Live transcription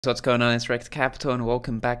So what's going on? It's Rekt Capital and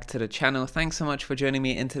welcome back to the channel. Thanks so much for joining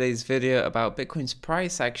me in today's video about Bitcoin's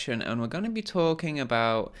price action, and we're going to be talking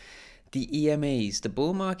about the EMAs, the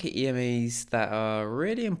bull market EMAs that are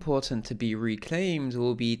really important to be reclaimed.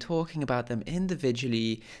 We'll be talking about them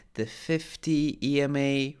individually, the 50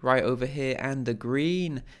 EMA right over here and the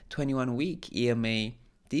green 21-week EMA.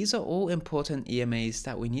 These are all important EMAs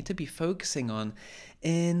that we need to be focusing on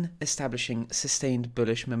in establishing sustained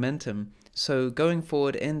bullish momentum. So going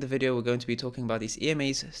forward in the video, we're going to be talking about these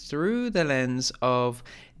EMAs through the lens of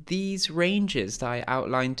these ranges that I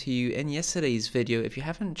outlined to you in yesterday's video. If you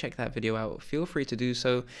haven't checked that video out, feel free to do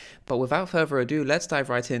so. But without further ado, let's dive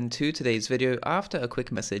right into today's video after a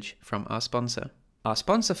quick message from our sponsor. Our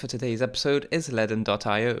sponsor for today's episode is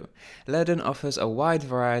Ledn.io. Ledn offers a wide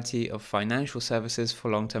variety of financial services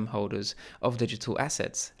for long-term holders of digital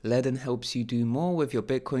assets. Ledn helps you do more with your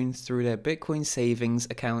Bitcoin through their Bitcoin savings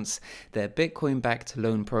accounts, their Bitcoin-backed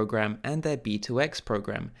loan program, and their B2X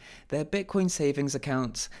program. Their Bitcoin savings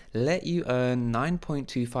accounts let you earn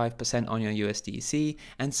 9.25% on your USDC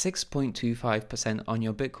and 6.25% on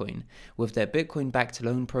your Bitcoin. With their Bitcoin-backed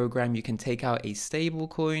loan program, you can take out a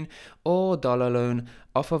stablecoin or dollar loan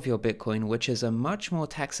off of your Bitcoin, which is a much more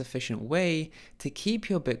tax efficient way to keep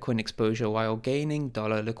your Bitcoin exposure while gaining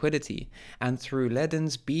dollar liquidity. And through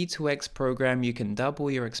Ledn's B2X program, you can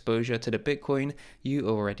double your exposure to the Bitcoin you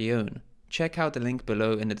already own. Check out the link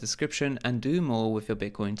below in the description and do more with your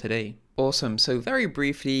Bitcoin today. Awesome. So very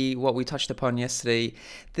briefly, what we touched upon yesterday,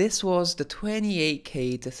 this was the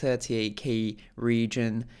 28K to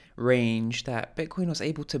 38K range that Bitcoin was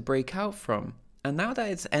able to break out from. And now that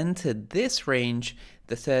it's entered this range,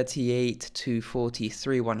 the 38 to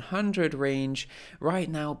 43,100 range, right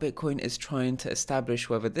now Bitcoin is trying to establish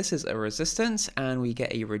whether this is a resistance and we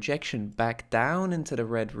get a rejection back down into the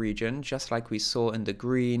red region, just like we saw in the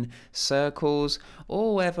green circles,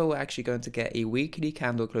 or whether we're actually going to get a weekly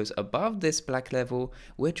candle close above this black level,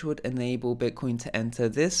 which would enable Bitcoin to enter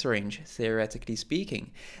this range, theoretically speaking.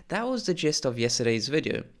 That was the gist of yesterday's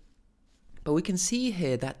video. But we can see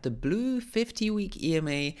here that the blue 50-week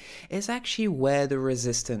EMA is actually where the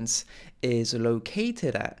resistance is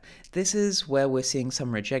located at. This is where we're seeing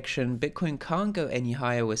some rejection. Bitcoin can't go any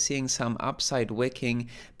higher. We're seeing some upside wicking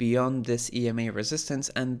beyond this EMA resistance.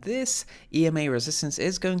 And this EMA resistance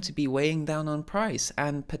is going to be weighing down on price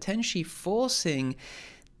and potentially forcing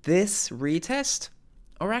this retest,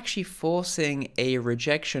 or actually forcing a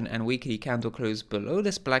rejection and weekly candle close below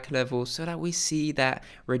this black level so that we see that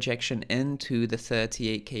rejection into the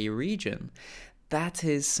 38K region. That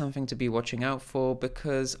is something to be watching out for,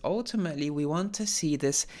 because ultimately we want to see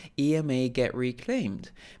this EMA get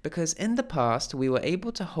reclaimed, because in the past we were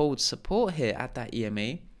able to hold support here at that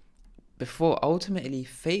EMA before ultimately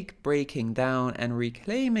fake breaking down and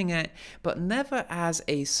reclaiming it, but never as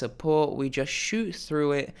a support. We just shoot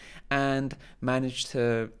through it and manage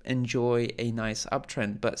to enjoy a nice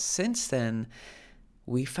uptrend. But since then,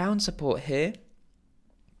 we found support here,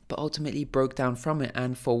 but ultimately broke down from it.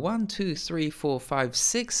 And for 1, 2, 3, 4, 5,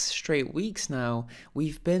 6 straight weeks now,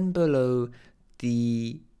 we've been below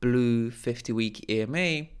the blue 50-week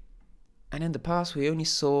EMA. And in the past, we only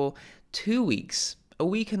saw 2 weeks, a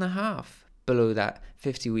week and a half below that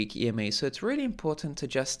 50-week EMA. So it's really important to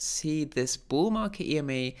just see this bull market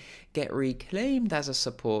EMA get reclaimed as a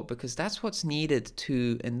support, because that's what's needed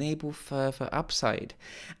to enable further upside.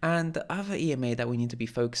 And the other EMA that we need to be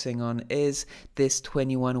focusing on is this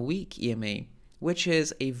 21-week EMA, which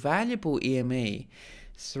is a valuable EMA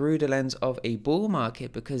through the lens of a bull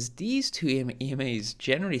market, because these two EMAs,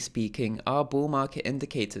 generally speaking, are bull market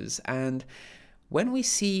indicators. And when we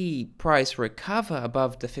see price recover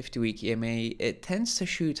above the 50-week EMA, it tends to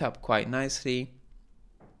shoot up quite nicely.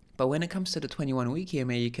 But when it comes to the 21-week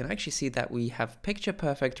EMA, you can actually see that we have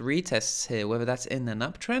picture-perfect retests here, whether that's in an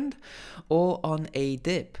uptrend or on a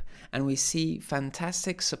dip. And we see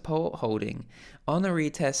fantastic support holding on a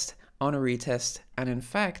retest, and in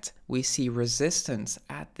fact, we see resistance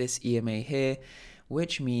at this EMA here,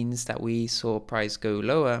 which means that we saw price go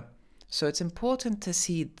lower. So it's important to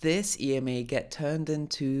see this EMA get turned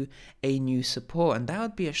into a new support, and that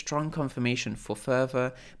would be a strong confirmation for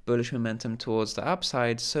further bullish momentum towards the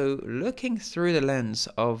upside. So looking through the lens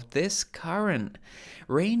of this current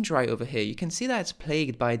range right over here, you can see that it's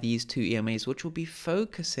plagued by these two EMAs, which will be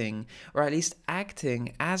focusing, or at least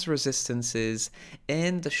acting as resistances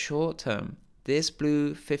in the short term. This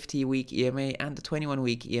blue 50-week EMA and the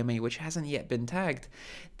 21-week EMA, which hasn't yet been tagged,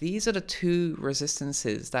 these are the two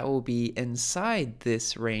resistances that will be inside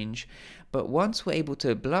this range. But once we're able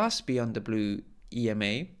to blast beyond the blue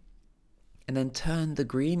EMA and then turn the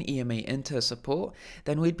green EMA into a support,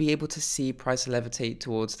 then we'd be able to see price levitate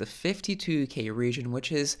towards the 52k region,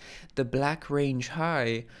 which is the black range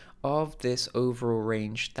high of this overall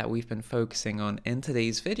range that we've been focusing on in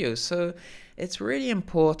today's video. So it's really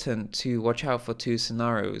important to watch out for two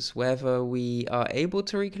scenarios: whether we are able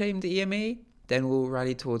to reclaim the EMA, then we'll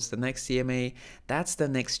rally towards the next EMA. That's the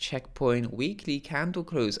next checkpoint. Weekly candle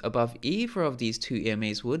close above either of these two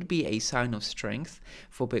EMAs would be a sign of strength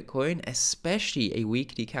for Bitcoin, especially a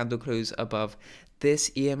weekly candle close above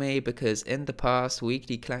this EMA, because in the past,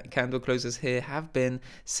 weekly candle closes here have been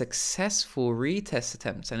successful retest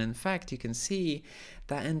attempts. And in fact, you can see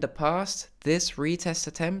that in the past, this retest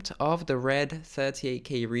attempt of the red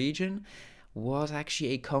 38k region was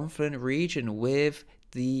actually a confluent region with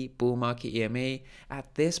the bull market EMA.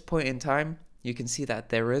 At this point in time, you can see that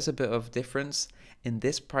there is a bit of difference in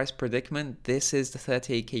this price predicament. This is the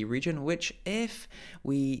 38k region, which if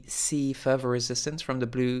we see further resistance from the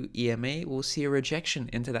blue EMA, we'll see a rejection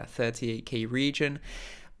into that 38k region.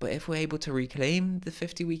 But if we're able to reclaim the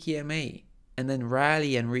 50-week EMA and then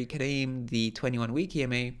rally and reclaim the 21-week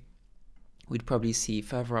EMA, we'd probably see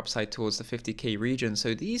further upside towards the 50k region.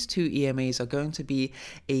 So these two EMAs are going to be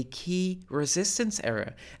a key resistance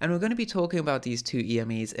area. And we're going to be talking about these two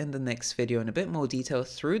EMAs in the next video in a bit more detail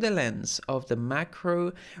through the lens of the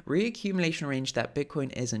macro reaccumulation range that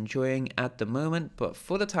Bitcoin is enjoying at the moment. But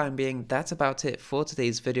for the time being, that's about it for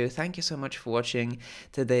today's video. Thank you so much for watching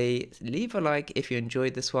today. Leave a like if you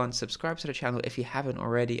enjoyed this one. Subscribe to the channel if you haven't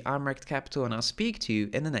already. I'm Rekt Capital, and I'll speak to you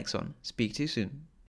in the next one. Speak to you soon.